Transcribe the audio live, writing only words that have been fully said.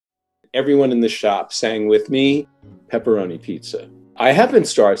everyone in the shop sang with me, pepperoni pizza. I have been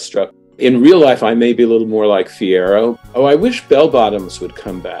starstruck. In real life, I may be a little more like Fierro. Oh, I wish bell bottoms would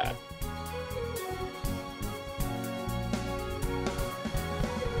come back.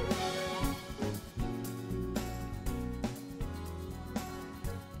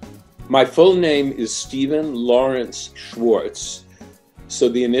 My full name is Stephen Lawrence Schwartz, so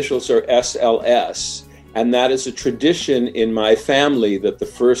the initials are SLS, and that is a tradition in my family that the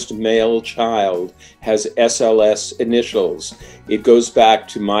first male child has SLS initials. It goes back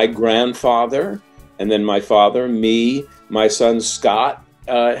to my grandfather, and then my father, me, my son Scott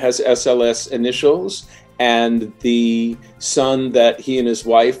has SLS initials, and the son that he and his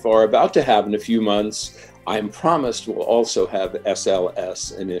wife are about to have in a few months, I'm promised will also have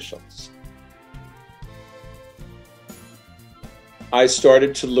SLS initials. I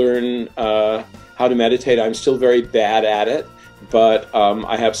started to learn how to meditate. I'm still very bad at it, but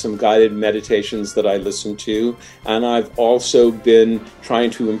I have some guided meditations that I listen to, and I've also been trying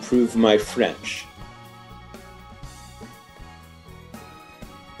to improve my French.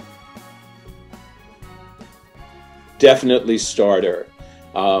 Definitely starter.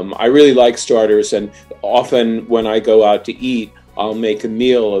 I really like starters, and often when I go out to eat, I'll make a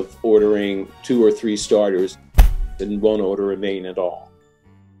meal of ordering 2 or 3 starters and won't order a main at all.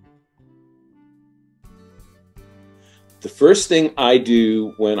 The first thing I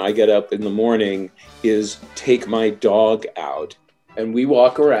do when I get up in the morning is take my dog out, and we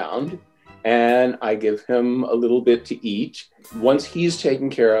walk around, and I give him a little bit to eat. Once he's taken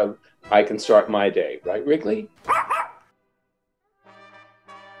care of, I can start my day. Right, Wrigley?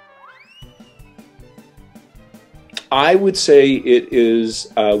 I would say it is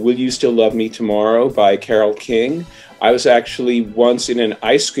Will You Still Love Me Tomorrow by Carole King. I was actually once in an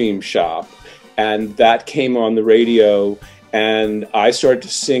ice cream shop, and that came on the radio, and I started to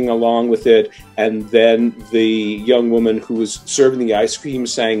sing along with it, and then the young woman who was serving the ice cream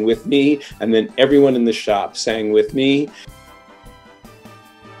sang with me, and then everyone in the shop sang with me.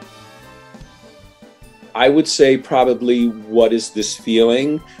 I would say probably What Is This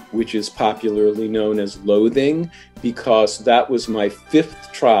Feeling, which is popularly known as Loathing, because that was my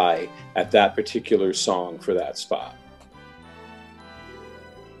 5th try at that particular song for that spot.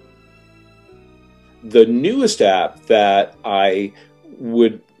 The newest app that I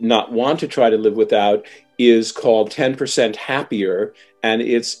would not want to try to live without is called 10% Happier, and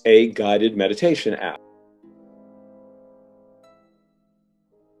it's a guided meditation app.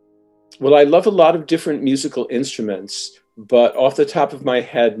 Well, I love a lot of different musical instruments, but off the top of my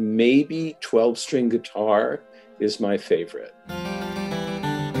head, maybe 12-string guitar is my favorite.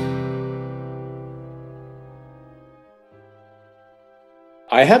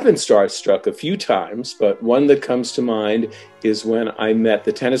 I have been starstruck a few times, but one that comes to mind is when I met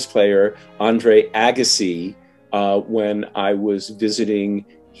the tennis player Andre Agassi when I was visiting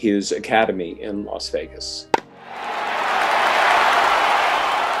his academy in Las Vegas.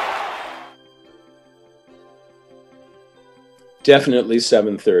 Definitely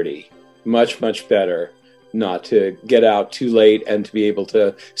 7:30. Much better not to get out too late and to be able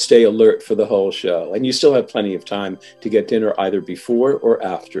to stay alert for the whole show. And you still have plenty of time to get dinner either before or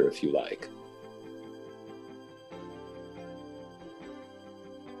after if you like.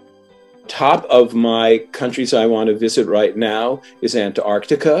 Top of my countries I want to visit right now is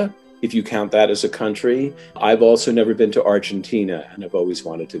Antarctica, if you count that as a country. I've also never been to Argentina, and I've always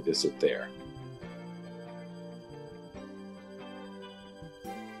wanted to visit there.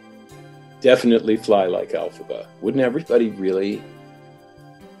 Definitely Fly Like Elphaba. Wouldn't everybody really?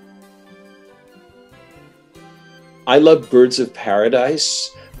 I love birds of paradise.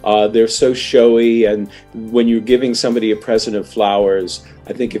 They're so showy, and when you're giving somebody a present of flowers,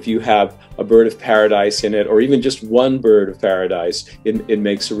 I think if you have a bird of paradise in it, or even just one bird of paradise, it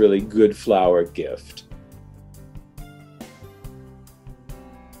makes a really good flower gift.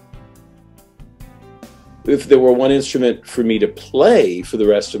 If there were one instrument for me to play for the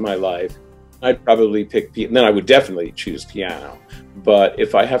rest of my life, I'd probably pick piano. Then I would definitely choose piano. But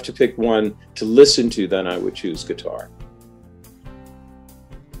if I have to pick one to listen to, then I would choose guitar.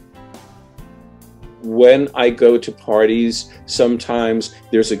 When I go to parties, sometimes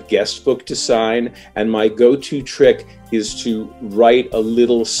there's a guest book to sign, and my go-to trick is to write a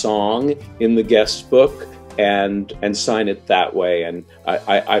little song in the guest book and sign it that way. And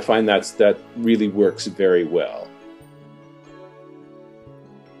I find that really works very well.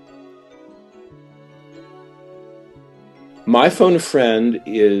 My phone a friend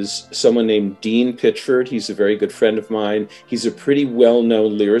is someone named Dean Pitchford. He's a very good friend of mine. He's a pretty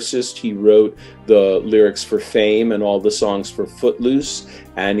well-known lyricist. He wrote the lyrics for Fame and all the songs for Footloose,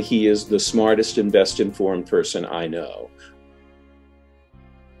 and he is the smartest and best informed person I know.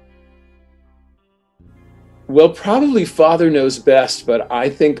 Well, probably Father Knows Best, but I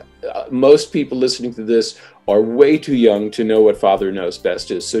think most people listening to this are way too young to know what Father Knows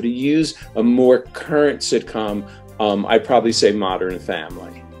Best is. So to use a more current sitcom, I'd probably say Modern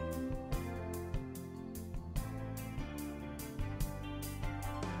Family.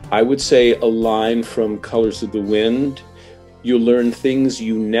 I would say a line from Colors of the Wind: "You'll learn things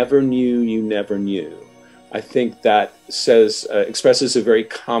you never knew you never knew." I think that expresses a very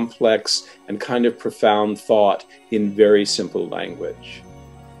complex and kind of profound thought in very simple language.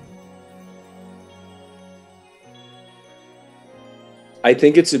 I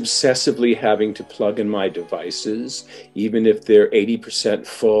think it's obsessively having to plug in my devices. Even if they're 80%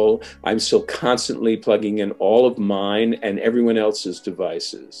 full, I'm still constantly plugging in all of mine and everyone else's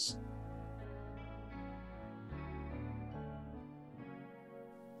devices.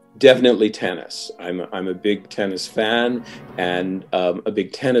 Definitely tennis. I'm a big tennis fan and a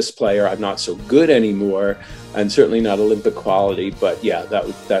big tennis player. I'm not so good anymore, and certainly not Olympic quality, but yeah,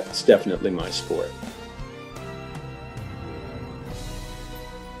 that's definitely my sport.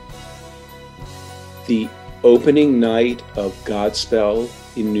 The opening night of Godspell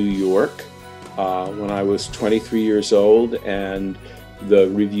in New York, when I was 23 years old, and the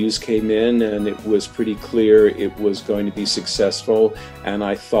reviews came in and it was pretty clear it was going to be successful, and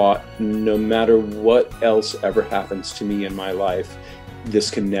I thought, no matter what else ever happens to me in my life,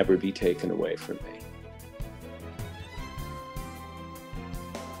 this can never be taken away from me.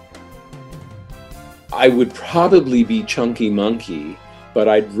 I would probably be Chunky Monkey, but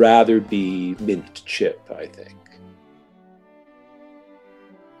I'd rather be Mint Chip, I think.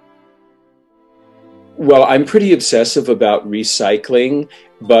 Well, I'm pretty obsessive about recycling,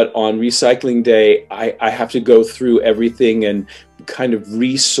 but on recycling day, I have to go through everything and kind of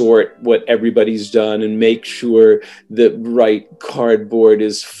resort what everybody's done and make sure the right cardboard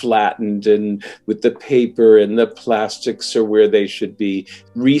is flattened and with the paper and the plastics are where they should be.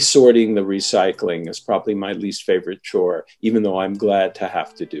 Resorting the recycling is probably my least favorite chore, even though I'm glad to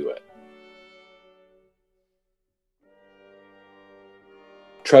have to do it.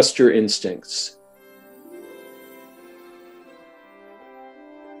 Trust your instincts.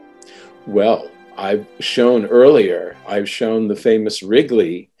 Well, I've shown the famous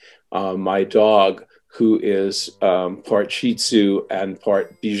Wrigley, my dog, who is part Shih Tzu and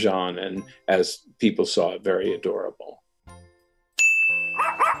part Bichon, and as people saw, very adorable.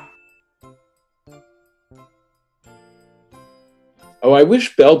 Oh, I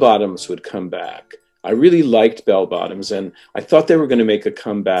wish bell bottoms would come back. I really liked bell bottoms, and I thought they were going to make a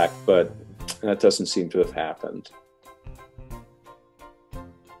comeback, but that doesn't seem to have happened.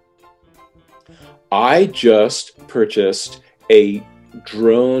 I just purchased a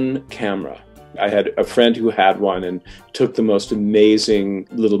drone camera. I had a friend who had one and took the most amazing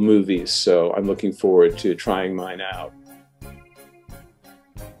little movies, so I'm looking forward to trying mine out.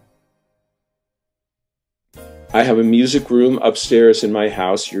 I have a music room upstairs in my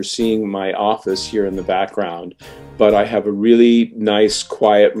house. You're seeing my office here in the background, but I have a really nice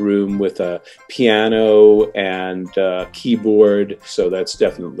quiet room with a piano and a keyboard, so that's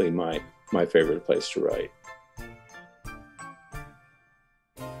definitely my favorite place to write.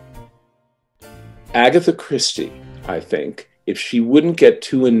 Agatha Christie, I think, if she wouldn't get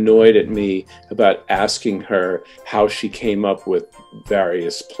too annoyed at me about asking her how she came up with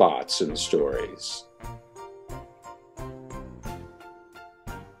various plots and stories.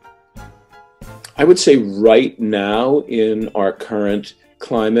 I would say right now in our current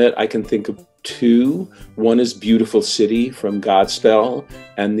climate, I can think of two. One is Beautiful City from Godspell,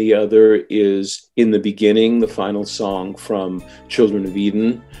 and the other is In the Beginning, the final song from Children of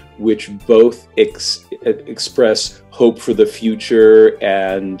Eden, which both express hope for the future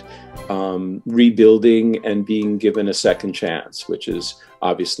and rebuilding and being given a second chance, which is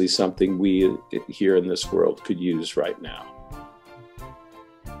obviously something we here in this world could use right now.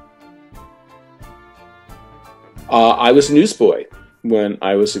 I was a newsboy when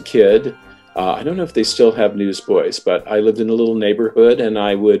I was a kid. I don't know if they still have newsboys, but I lived in a little neighborhood and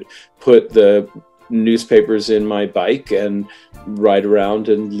I would put the newspapers in my bike and ride around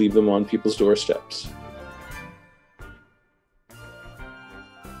and leave them on people's doorsteps.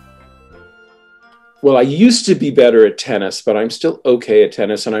 Well, I used to be better at tennis, but I'm still okay at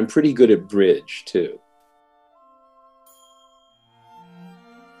tennis, and I'm pretty good at bridge too.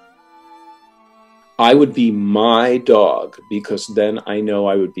 I would be my dog, because then I know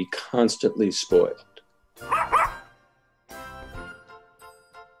I would be constantly spoiled.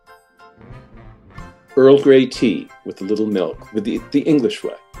 Earl Grey tea with a little milk, with the English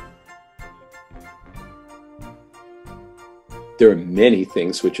way. There are many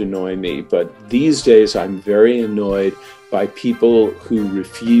things which annoy me, but these days I'm very annoyed by people who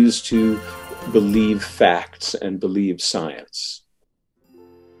refuse to believe facts and believe science.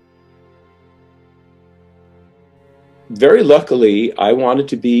 Very luckily, I wanted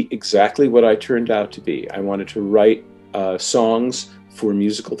to be exactly what I turned out to be. I wanted to write songs for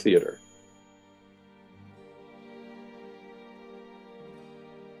musical theater.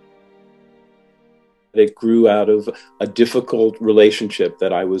 It grew out of a difficult relationship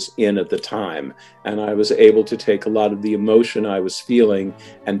that I was in at the time, and I was able to take a lot of the emotion I was feeling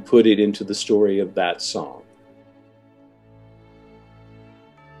and put it into the story of that song.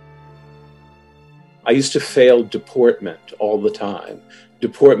 I used to fail deportment all the time.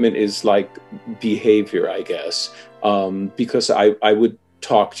 Deportment is like behavior, I guess, because I would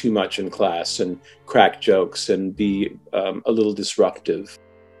talk too much in class and crack jokes and be a little disruptive.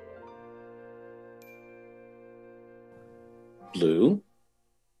 Blue,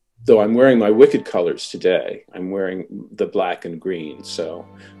 though I'm wearing my Wicked colors today. I'm wearing the black and green. So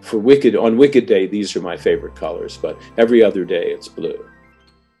for Wicked, on Wicked Day, these are my favorite colors, but every other day it's blue.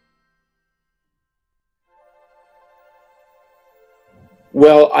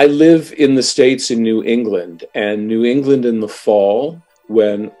 Well, I live in the States in New England, and New England in the fall,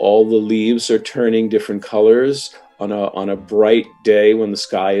 when all the leaves are turning different colors, on a bright day when the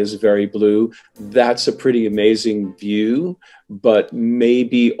sky is very blue, that's a pretty amazing view, but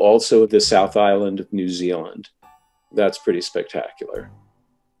maybe also the South Island of New Zealand. That's pretty spectacular.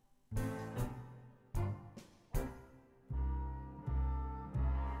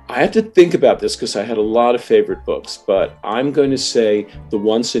 I had to think about this because I had a lot of favorite books, but I'm going to say The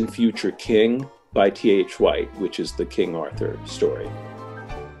Once and Future King by T.H. White, which is the King Arthur story.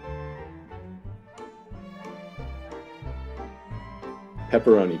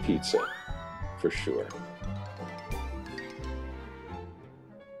 Pepperoni pizza, for sure.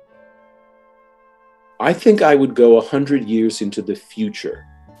 I think I would go 100 years into the future.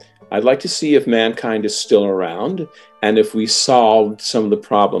 I'd like to see if mankind is still around and if we solved some of the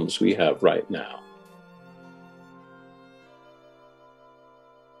problems we have right now.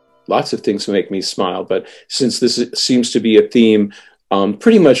 Lots of things make me smile, but since this seems to be a theme,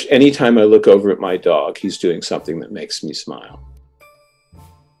 pretty much anytime I look over at my dog, he's doing something that makes me smile.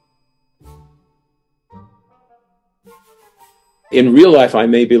 In real life, I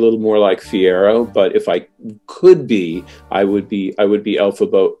may be a little more like Fiyero, but if I could be, I would be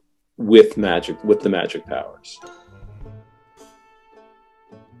Elphaba with magic, with the magic powers.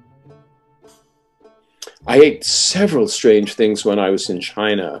 I ate several strange things when I was in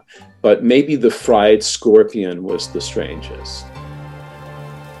China, but maybe the fried scorpion was the strangest.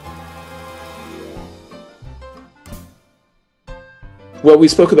 Well, we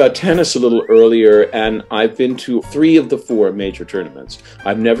spoke about tennis a little earlier, and I've been to 3 of the 4 major tournaments.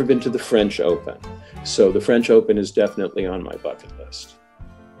 I've never been to the French Open, so the French Open is definitely on my bucket list.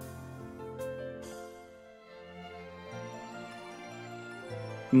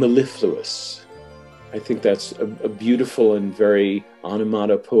 Mellifluous. I think that's a beautiful and very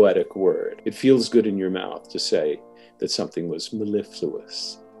onomatopoetic word. It feels good in your mouth to say that something was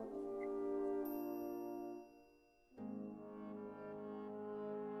mellifluous.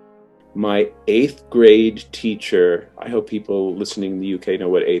 My 8th grade teacher, I hope people listening in the UK know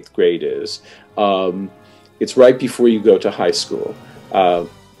what 8th grade is. It's right before you go to high school,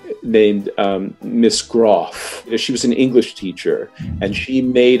 named Miss Groff. She was an English teacher, and she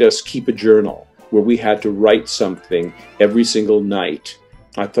made us keep a journal where we had to write something every single night.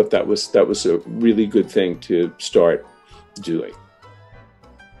 I thought that was a really good thing to start doing.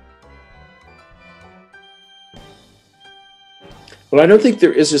 Well, I don't think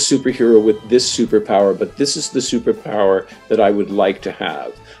there is a superhero with this superpower, but this is the superpower that I would like to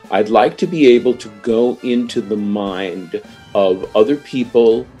have. I'd like to be able to go into the mind of other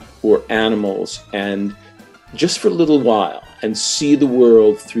people or animals and just for a little while and see the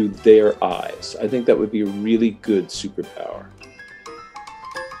world through their eyes. I think that would be a really good superpower.